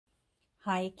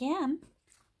Hi again.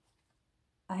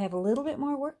 I have a little bit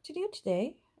more work to do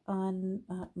today on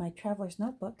my traveler's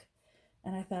notebook,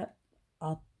 and I thought,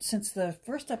 since the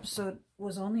first episode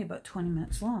was only about 20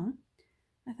 minutes long,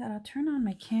 I thought I'll turn on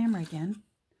my camera again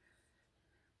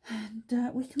and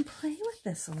we can play with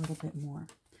this a little bit more.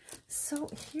 So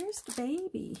here's the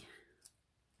baby.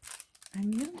 I'm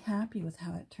really happy with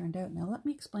how it turned out. Now let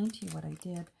me explain to you what I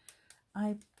did.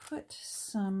 I put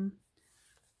some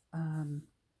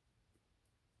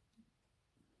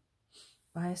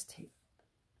bias tape.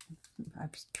 I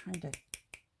was trying to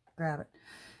grab it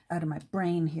out of my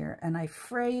brain here, and I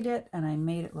frayed it and I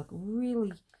made it look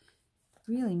really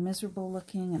miserable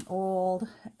looking and old,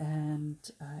 and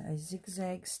I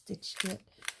zigzag stitched it,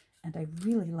 and I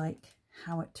really like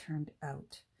how it turned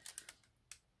out.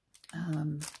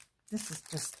 This is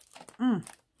just, I'm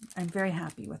very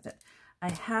happy with it.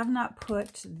 I have not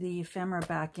put the ephemera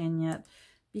back in yet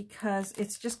because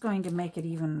it's just going to make it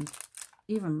even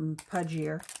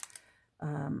pudgier.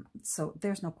 So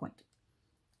there's no point.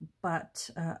 But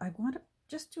I want to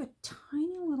just do a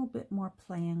tiny little bit more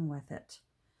playing with it.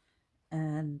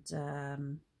 And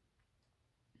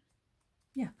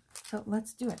yeah, so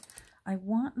let's do it. I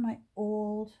want my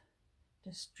old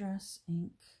Distress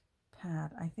ink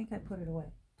pad. I think I put it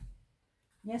away.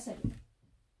 Yes, I did.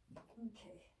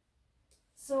 Okay.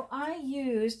 So I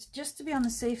used, just to be on the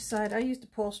safe side, I used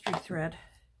upholstery thread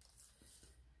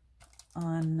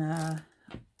on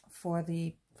for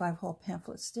the 5-hole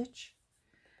pamphlet stitch,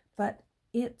 but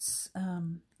it's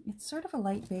sort of a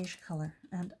light beige color,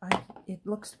 and it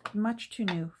looks much too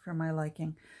new for my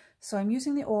liking. So I'm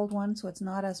using the old one, so it's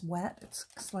not as wet. It's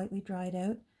slightly dried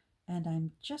out, and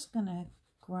I'm just gonna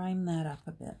grime that up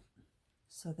a bit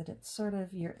so that it's sort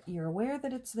of, you're aware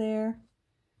that it's there,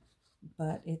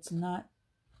 but it's not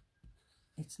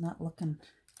looking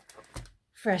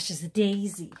fresh as a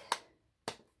daisy.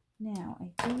 Now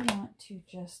I do want to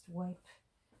just wipe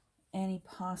any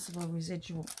possible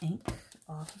residual ink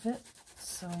off of it,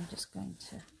 so I'm just going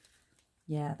to,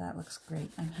 yeah, that looks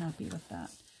great. I'm happy with that.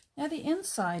 Now the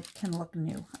inside can look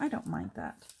new. I don't mind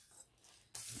that.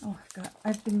 Oh God,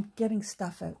 I've been getting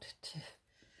stuff out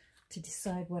to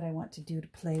decide what I want to do to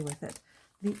play with it.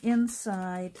 The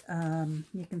inside,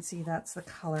 you can see that's the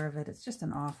color of it. It's just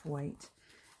an off-white.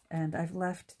 And I've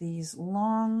left these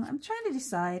long, I'm trying to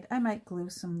decide. I might glue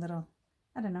some little,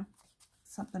 I don't know,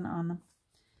 something on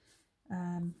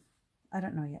them. I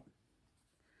don't know yet.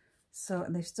 So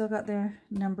they've still got their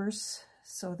numbers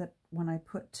so that when I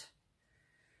put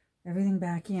everything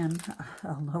back in,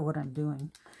 I'll know what I'm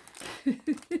doing.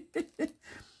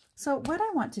 So what I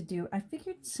want to do, I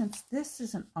figured since this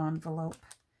is an envelope,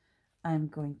 I'm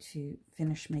going to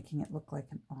finish making it look like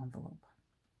an envelope.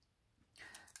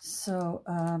 So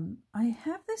I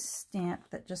have this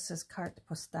stamp that just says carte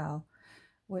postale,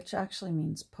 which actually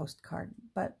means postcard,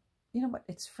 but you know what,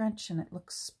 it's French and it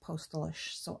looks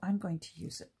postalish, so I'm going to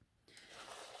use it.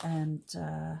 And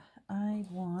I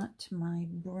want my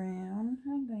brown,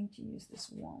 I'm going to use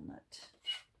this walnut.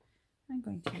 I'm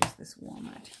going to use this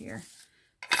walnut here.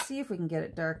 See if we can get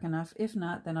it dark enough. If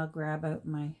not, then I'll grab out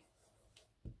my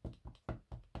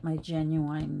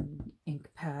genuine ink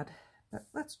pad. But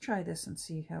let's try this and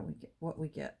see how we get what we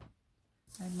get.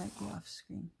 I might be off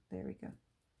screen. There we go.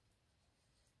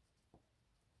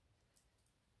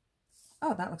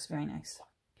 Oh, that looks very nice.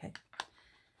 Okay.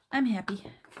 I'm happy.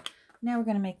 Now we're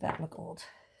going to make that look old.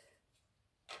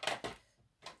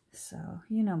 So,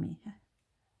 you know me.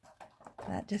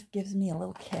 That just gives me a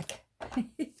little kick.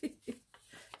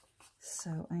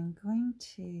 So I'm going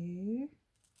to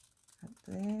cut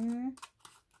there.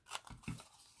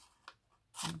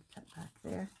 And cut back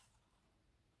there.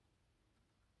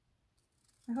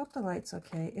 I hope the light's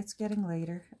okay. It's getting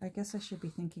later. I guess I should be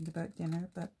thinking about dinner,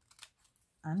 but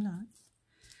I'm not.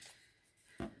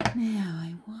 Now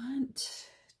I want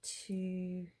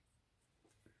to,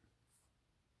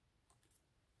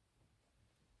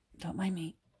 don't mind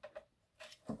me.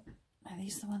 Are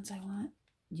these the ones I want?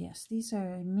 Yes, these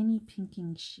are mini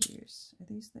pinking shears. Are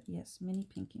these the, yes, mini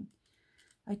pinking.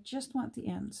 I just want the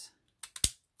ends.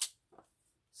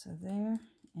 So there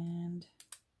and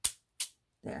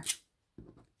there.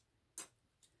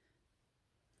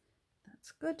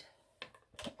 That's good.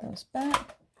 Put those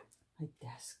back. My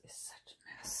desk is such a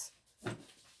mess.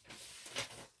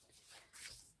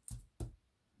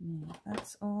 Yeah,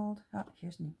 that's old. Oh,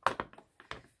 here's new.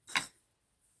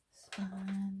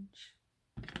 Sponge.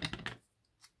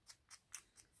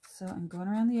 So I'm going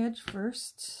around the edge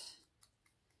first.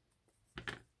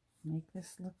 Make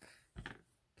this look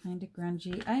kind of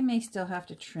grungy. I may still have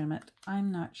to trim it.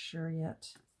 I'm not sure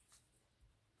yet.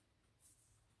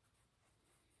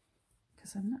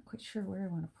 because I'm not quite sure where I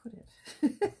want to put it.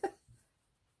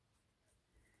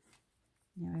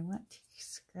 Now I want to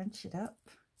scrunch it up,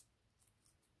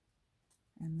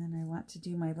 and then I want to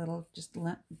do my little, just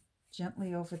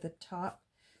gently over the top,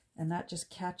 and that just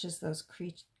catches those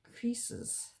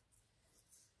creases.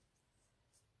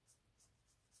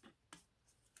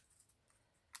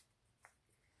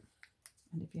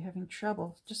 And if you're having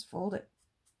trouble, just fold it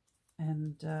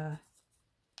and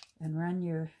run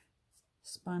your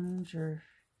sponge or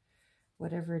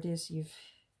whatever it is you're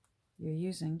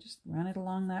using. Just run it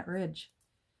along that ridge.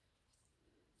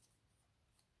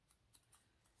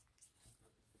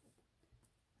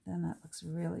 Then that looks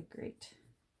really great.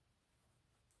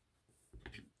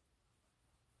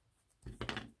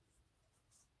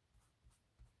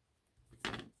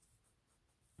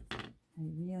 I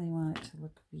really want it to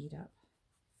look beat up.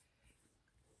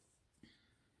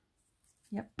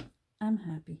 Yep, I'm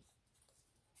happy.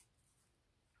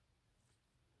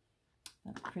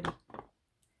 That's pretty.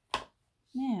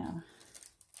 Now,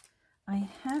 I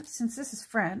have, since this is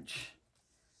French,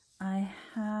 I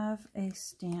have a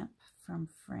stamp from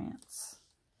France.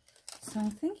 So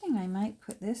I'm thinking I might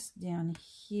put this down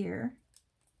here.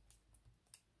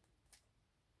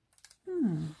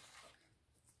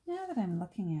 Now that I'm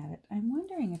looking at it, I'm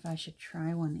wondering if I should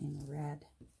try one in red.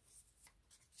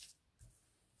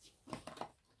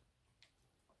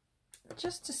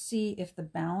 Just to see if the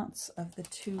balance of the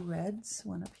two reds,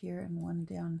 one up here and one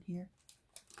down here.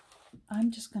 I'm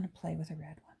just going to play with a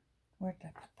red one. Where did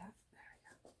I put that? There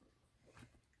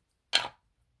we go.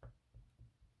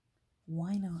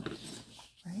 Why not,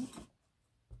 right?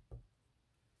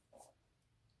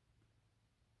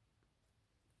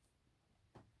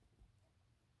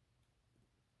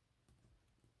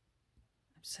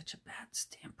 I'm such a bad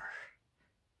stamper.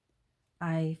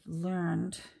 I've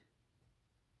learned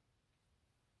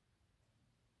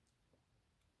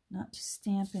not to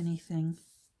stamp anything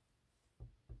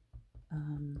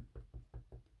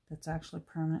that's actually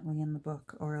permanently in the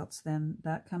book, or else then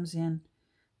that comes in,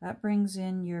 that brings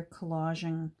in your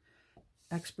collaging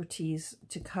expertise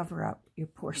to cover up your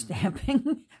poor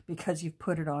stamping because you've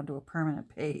put it onto a permanent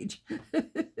page.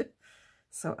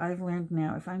 So I've learned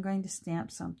now, if I'm going to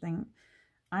stamp something,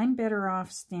 I'm better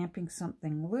off stamping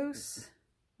something loose.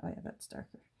 Oh yeah, that's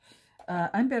darker.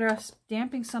 I'm better off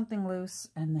stamping something loose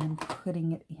and then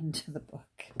putting it into the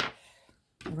book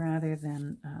rather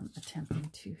than attempting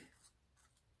to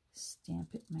stamp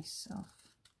it myself.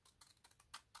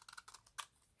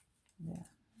 Yeah.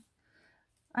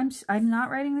 I'm not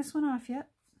writing this one off yet,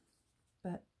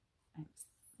 but I'm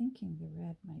thinking the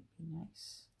red might be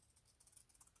nice.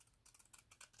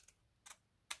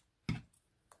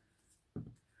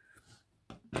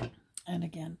 And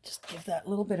again, just give that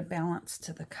little bit of balance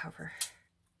to the cover.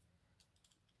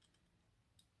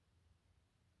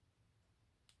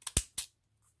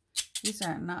 These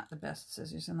are not the best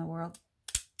scissors in the world,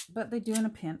 but they do in a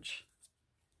pinch.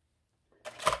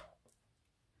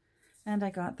 And I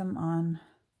got them on,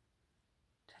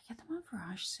 did I get them on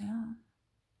garage sale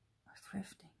or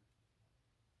thrifting?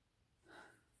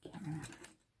 Can't remember.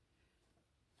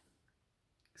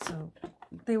 So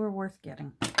they were worth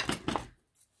getting.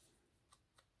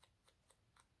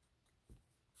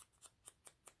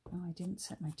 Oh, I didn't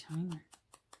set my timer.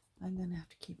 I'm going to have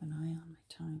to keep an eye on my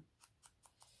time.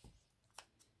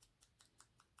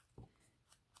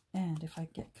 And if I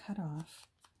get cut off,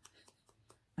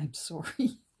 I'm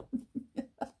sorry.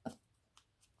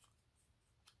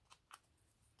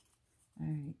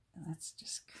 Alright, let's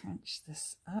just crunch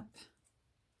this up.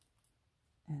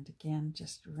 And again,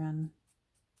 just run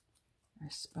our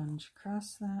sponge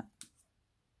across that.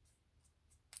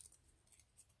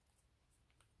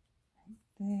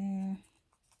 There.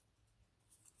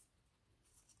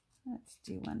 Let's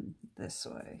do one this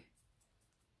way.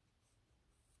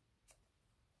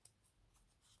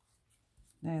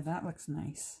 There, that looks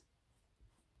nice.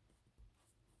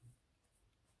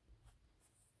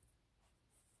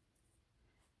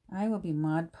 I will be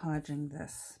Mod Podging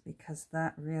this because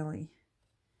that really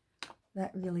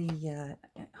it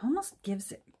almost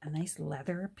gives it a nice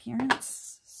leather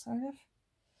appearance, sort of.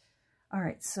 All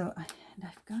right, so and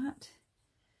I've got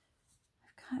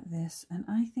this, and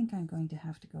I think I'm going to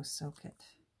have to go soak it.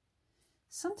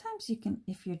 Sometimes you can,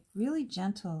 if you're really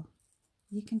gentle,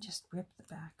 you can just rip the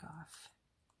back off.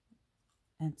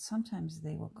 And sometimes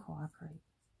they will cooperate.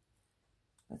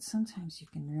 But sometimes you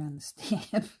can ruin the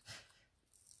stamp.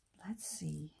 Let's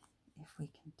see if we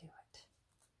can do it.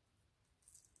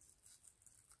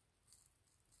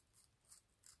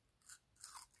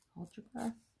 Hold your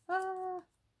breath. Ah!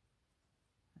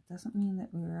 That doesn't mean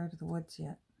that we're out of the woods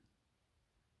yet.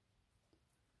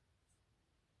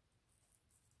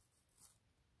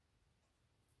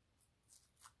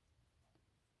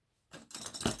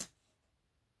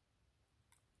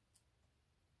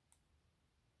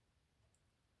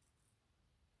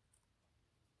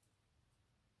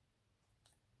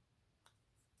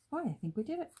 Boy, I think we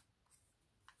did it.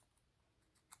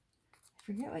 I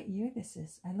forget what year this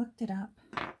is. I looked it up.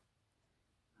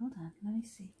 Hold on, let me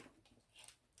see.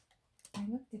 I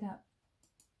looked it up.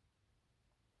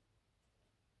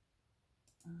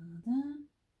 Hold on.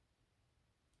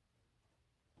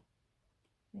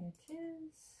 There it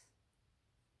is.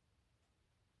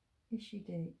 Issue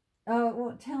date. Oh, it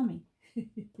won't tell me.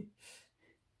 It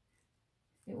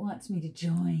wants me to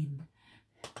join.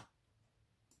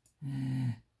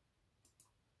 No,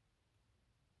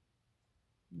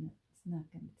 it's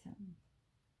not going to tell me.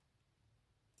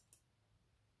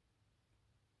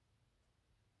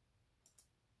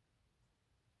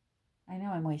 I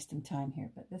know I'm wasting time here,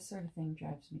 but this sort of thing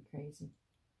drives me crazy.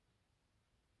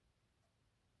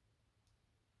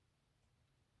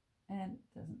 And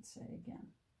it doesn't say again.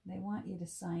 They want you to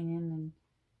sign in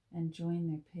and join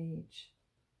their page.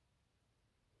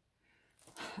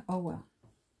 Oh well.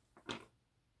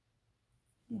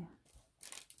 Yeah.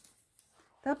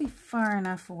 They'll be far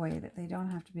enough away that they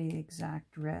don't have to be the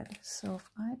exact red. So if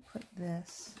I put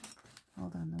this,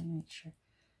 hold on, let me make sure.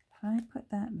 If I put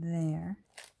that there,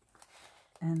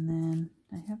 and then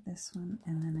I have this one,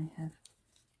 and then I have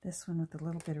this one with a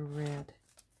little bit of red.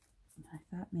 And I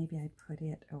thought maybe I'd put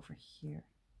it over here.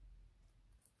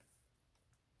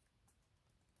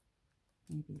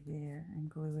 Maybe there, and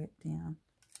glue it down.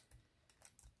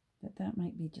 But that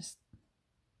might just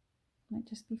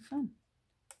be fun.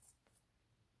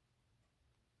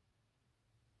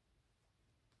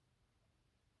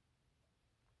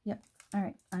 Yep. All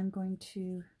right. I'm going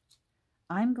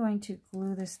to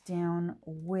glue this down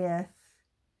with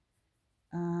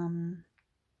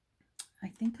I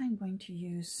think I'm going to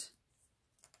use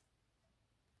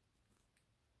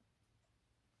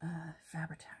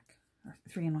Fabri-Tac or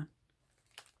 3-in-1.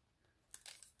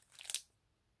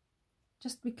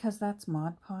 Just because that's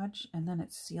Mod Podge, and then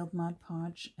it's sealed Mod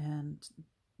Podge, and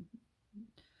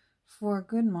for a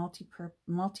good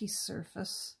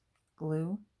multi-surface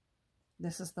glue,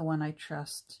 this is the one I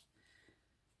trust.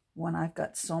 When I've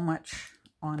got so much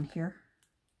on here,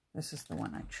 this is the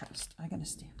one I trust. I'm going to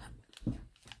stand up.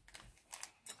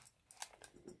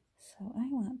 So I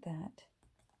want that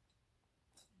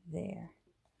there.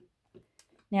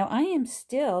 Now I am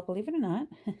still, believe it or not,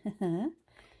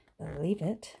 believe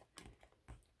it,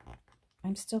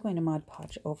 I'm still going to Mod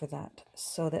Podge over that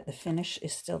so that the finish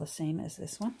is still the same as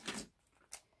this one.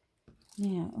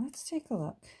 Now, let's take a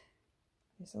look.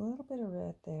 There's a little bit of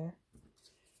red there.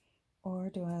 Or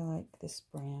do I like this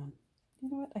brown? You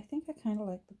know what? I think I kind of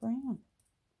like the brown.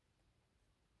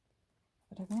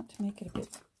 But I want to make it a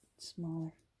bit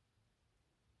smaller.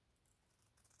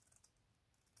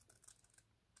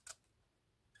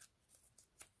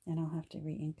 And I'll have to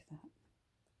re-ink that.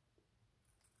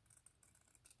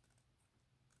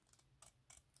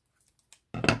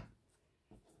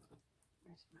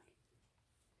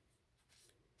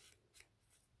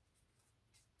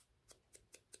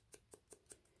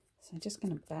 So I'm just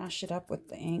going to bash it up with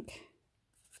the ink.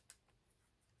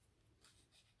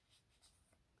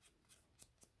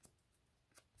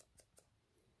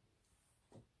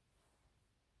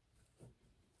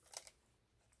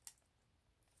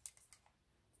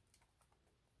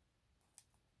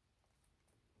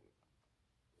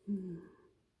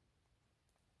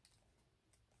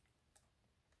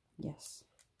 Yes.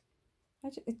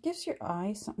 It gives your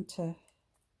eye something to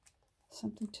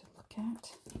look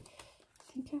at.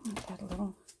 I think I want that a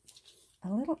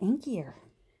little inkier.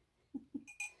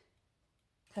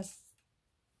 Because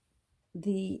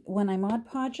when I Mod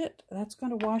Podge it, that's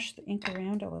going to wash the ink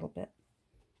around a little bit.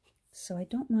 So I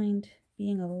don't mind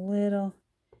being a little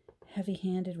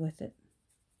heavy-handed with it.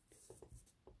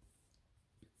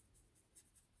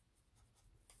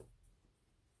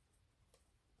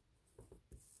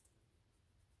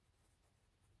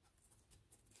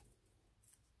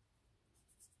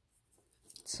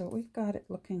 So we've got it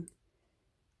looking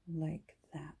like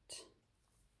that.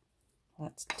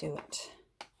 Let's do it.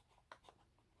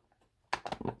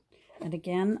 And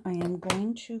again, I am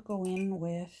going to go in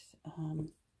with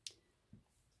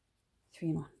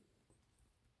 3-in-1.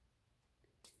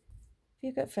 If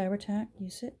you've got Fabri-Tac,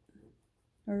 use it.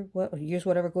 Or use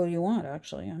whatever glue you want,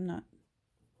 actually. I'm not.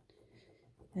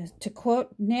 To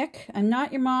quote Nick, I'm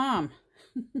not your mom.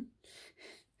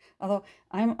 Although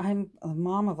I'm a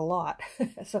mom of a lot,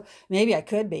 so maybe I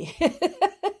could be.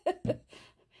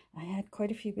 I had quite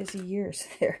a few busy years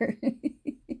there.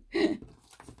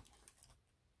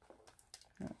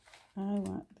 I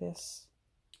want this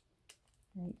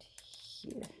right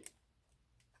here.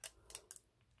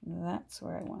 That's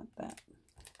where I want that.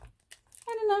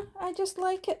 I don't know, I just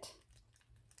like it.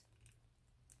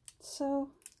 So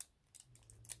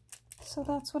So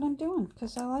that's what I'm doing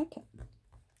because I like it.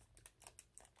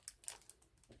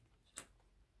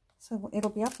 So it'll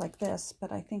be up like this,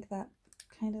 but I think that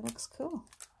kind of looks cool.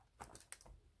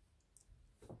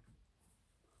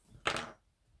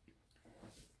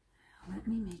 Let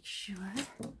me make sure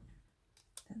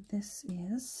that this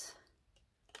is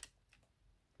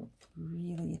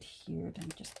really adhered.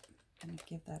 I'm just going to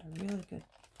give that a really good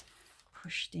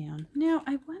push down. Now,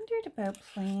 I wondered about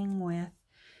playing with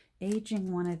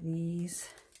aging one of these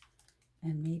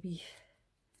and maybe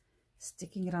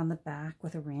sticking it on the back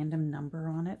with a random number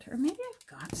on it. Or maybe I've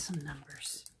got some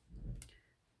numbers.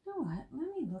 You know what? Let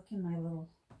me look in my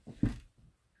little...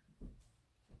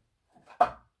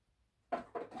 I'm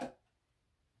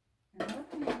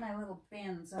looking in my little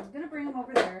bins. I'm going to bring them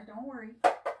over there. Don't worry.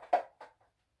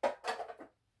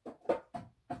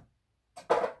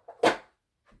 I've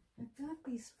got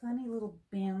these funny little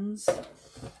bins.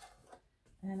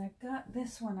 And I've got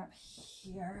this one up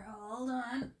here. Hold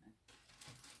on.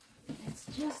 It's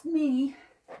just me.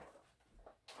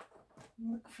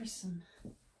 Look for some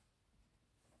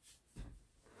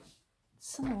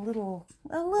a little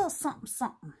something,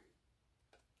 something.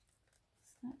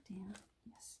 Is that down?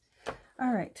 Yes.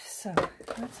 All right, so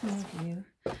let's move you.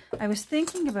 I was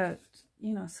thinking about,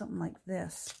 you know, something like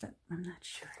this, but I'm not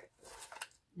sure.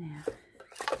 Now,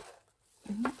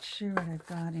 I'm not sure what I've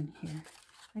got in here.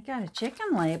 I got a chicken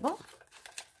label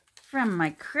from my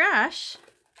crush.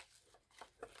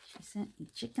 She sent me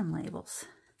chicken labels.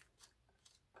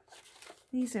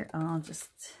 These are all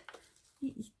just,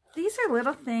 these are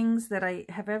little things that I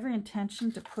have every intention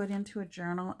to put into a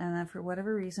journal, and then for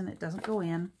whatever reason it doesn't go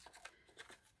in.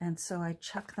 And so I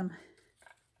chuck them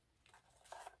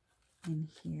in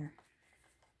here.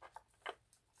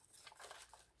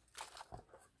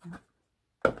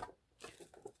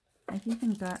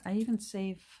 I even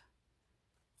save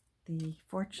the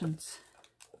fortunes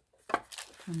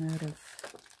from out of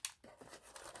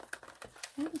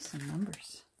maybe some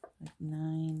numbers, like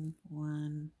 9,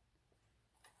 1,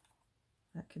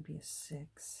 that could be a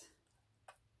 6.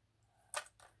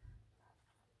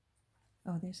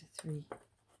 Oh, there's a 3.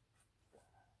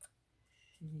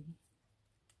 3.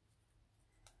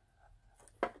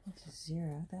 That's a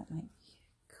 0, that might be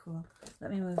cool.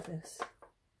 Let me move this.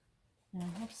 Now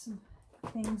I have some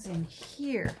things in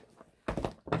here.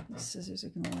 These scissors are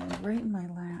going to land right in my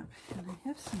lap. And I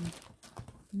have some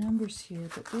numbers here,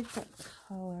 but they've got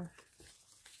color.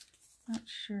 Not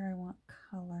sure I want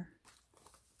color.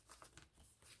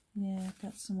 Yeah, I've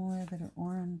got some more that are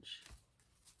orange.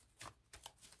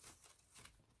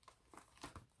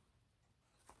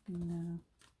 No.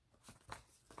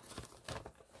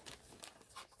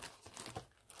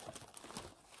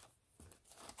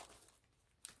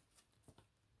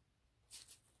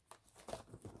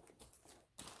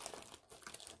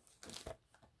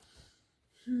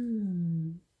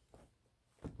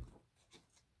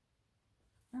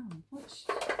 Oh, whoops.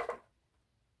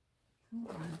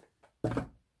 Hold on.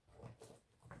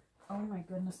 Oh my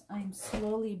goodness, I'm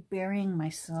slowly burying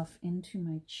myself into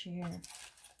my chair.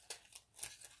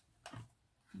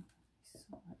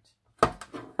 I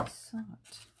saw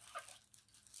it.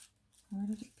 Where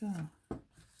did it go? Is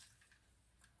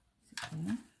it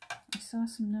there? I saw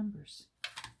some numbers.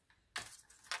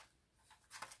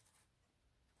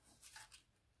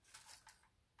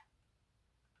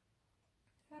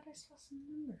 I saw some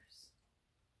numbers.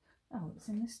 Oh, it was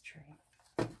in this tray.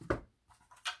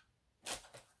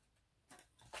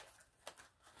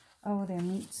 Oh, they're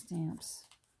meat stamps.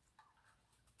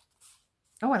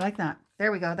 Oh, I like that.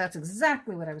 There we go. That's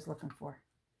exactly what I was looking for.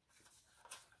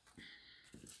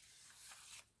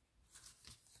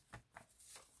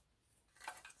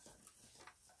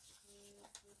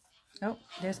 Oh,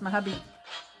 there's my hubby.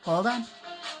 Hold on.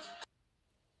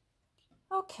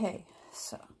 Okay,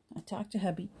 so I talked to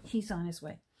hubby. He's on his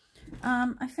way.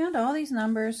 I found all these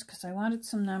numbers because I wanted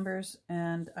some numbers,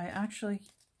 and I actually,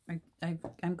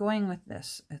 I'm going with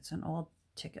this. It's an old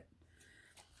ticket.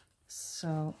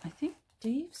 So I think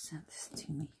Dave sent this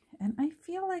to me, and I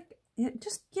feel like it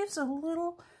just gives a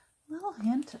little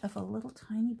hint of a little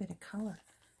tiny bit of color,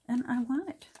 and I want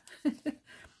it.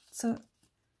 So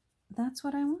that's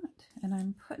what I want, and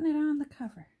I'm putting it on the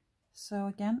cover. So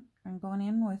again, I'm going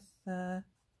in with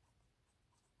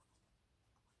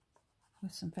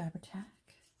some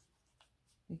Fabri-Tac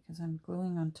because I'm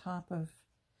gluing on top of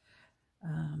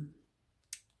the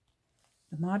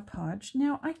Mod Podge.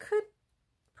 Now I could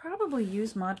probably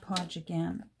use Mod Podge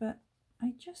again, but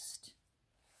I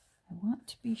want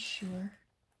to be sure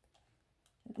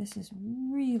that this is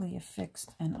really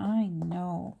affixed, and I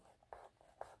know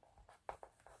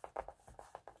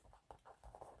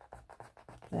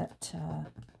that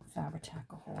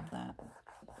Fabri-Tac will hold that.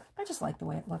 I just like the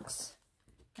way it looks.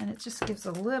 And it just gives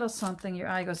a little something. Your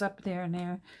eye goes up there and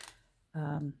there.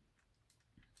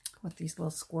 With these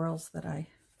little squirrels that I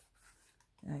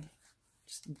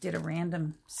just did a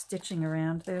random stitching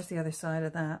around. There's the other side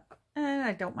of that. And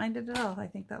I don't mind it at all. I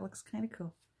think that looks kind of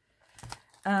cool.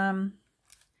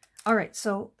 All right,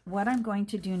 so what I'm going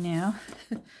to do now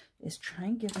is try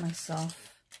and give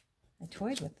myself, I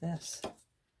toyed with this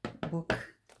book.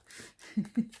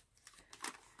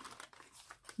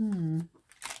 No.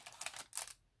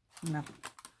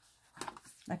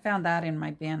 I found that in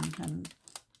my bin and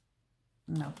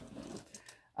no.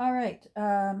 All right,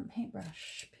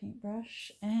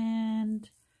 paintbrush and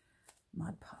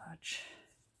Mod Podge.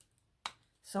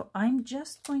 So I'm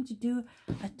just going to do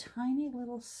a tiny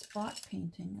little spot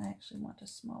painting. I actually want a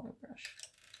smaller brush.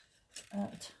 A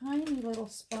tiny little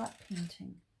spot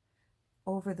painting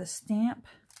over the stamp.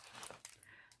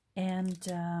 And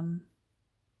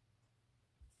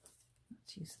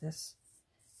let's use this.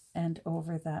 And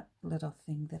over that little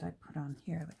thing that I put on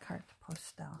here, the carte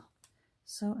postale.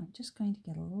 So I'm just going to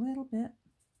get a little bit.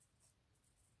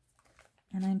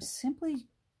 And I'm simply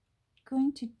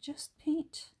going to just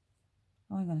paint.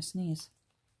 Oh, I'm going to sneeze.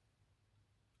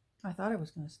 I thought I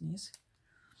was going to sneeze.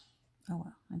 Oh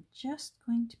well, I'm just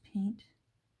going to paint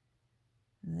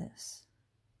this.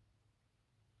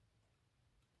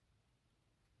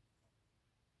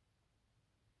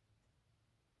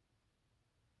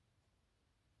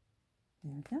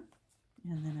 There we go.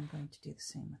 And then I'm going to do the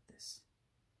same with this.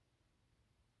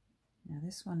 Now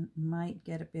this one might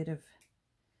get a bit of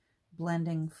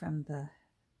blending from the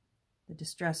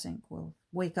Distress ink. Will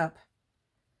wake up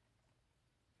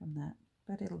from that,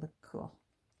 but it'll look cool.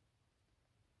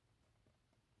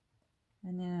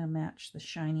 And then it'll match the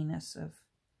shininess of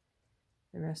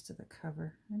the rest of the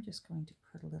cover. I'm just going to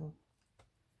put a little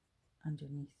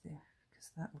underneath there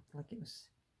because that looked like it was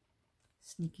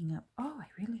sneaking up. Oh, I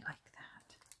really like that.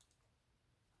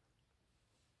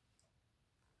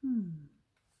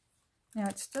 Now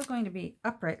it's still going to be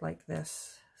upright like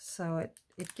this, so it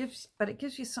gives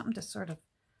you something to sort of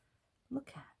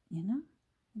look at, you know.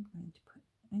 I'm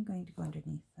going to go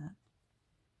underneath that and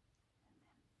then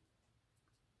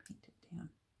paint it down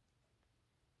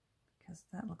because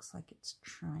that looks like it's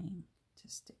trying to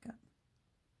stick up.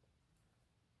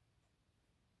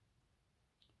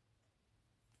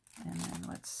 And then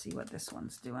let's see what this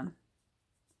one's doing.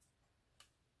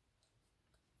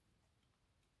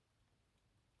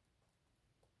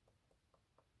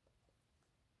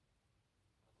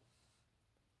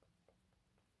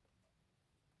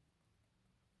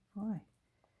 Boy.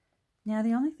 Now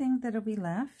the only thing that'll be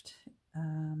left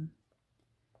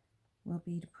will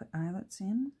be to put eyelets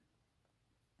in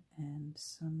and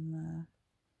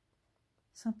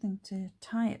something to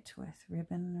tie it with,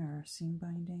 ribbon or seam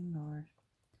binding or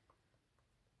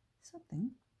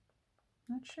something.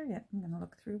 Not sure yet. I'm going to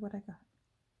look through what I got.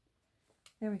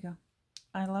 There we go.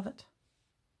 I love it.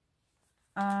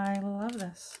 I love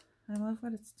this. I love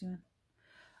what it's doing.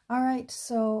 All right,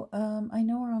 so I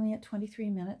know we're only at 23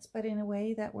 minutes, but in a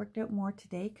way that worked out more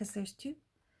today because there's 2.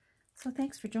 So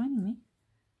thanks for joining me.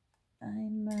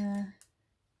 I'm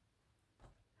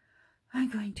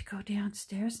going to go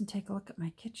downstairs and take a look at my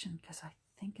kitchen because I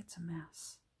think it's a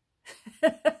mess.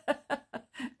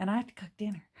 And I have to cook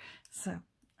dinner, so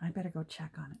I better go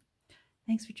check on it.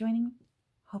 Thanks for joining me.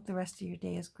 Hope the rest of your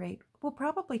day is great. We'll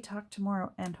probably talk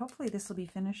tomorrow, and hopefully this will be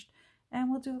finished,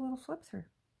 and we'll do a little flip through.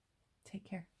 Take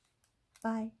care.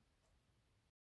 Bye.